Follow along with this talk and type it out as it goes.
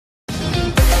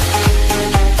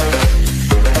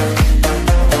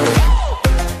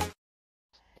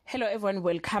Hello everyone,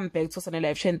 welcome back to Sunday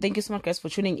Live Show, and thank you so much guys for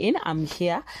tuning in. I'm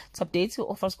here to update you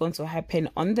of what's going to happen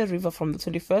on the river from the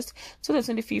 21st to the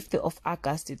 25th of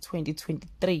August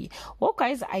 2023. Well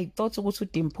guys, I thought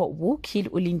Dimpho will kill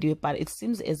Ulindwe, but it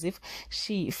seems as if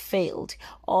she failed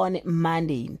on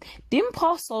Monday.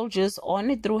 Dimpho soldiers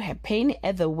on through her pain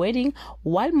at the wedding,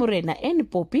 while Morena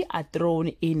and Poppy are thrown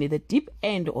in the deep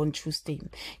end on Tuesday.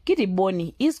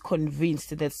 Kidiboni is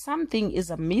convinced that something is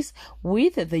amiss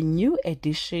with the new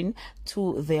addition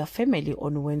to their family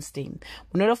on Wednesday.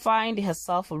 Munolo find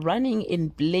herself running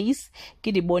in place.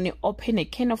 Kidiboni opened a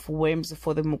can of worms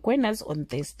for the Mukwenas on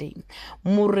Thursday.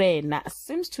 Morena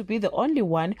seems to be the only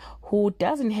one who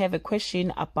doesn't have a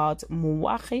question about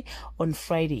Muwache on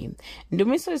Friday.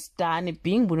 Ndumiso is done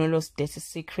being Bunolo's dirty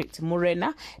secret.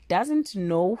 Morena doesn't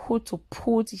know who to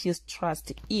put his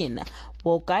trust in.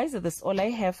 Well guys, that's all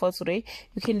I have for today.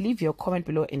 You can leave your comment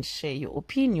below and share your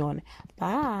opinion.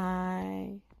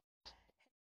 Bye.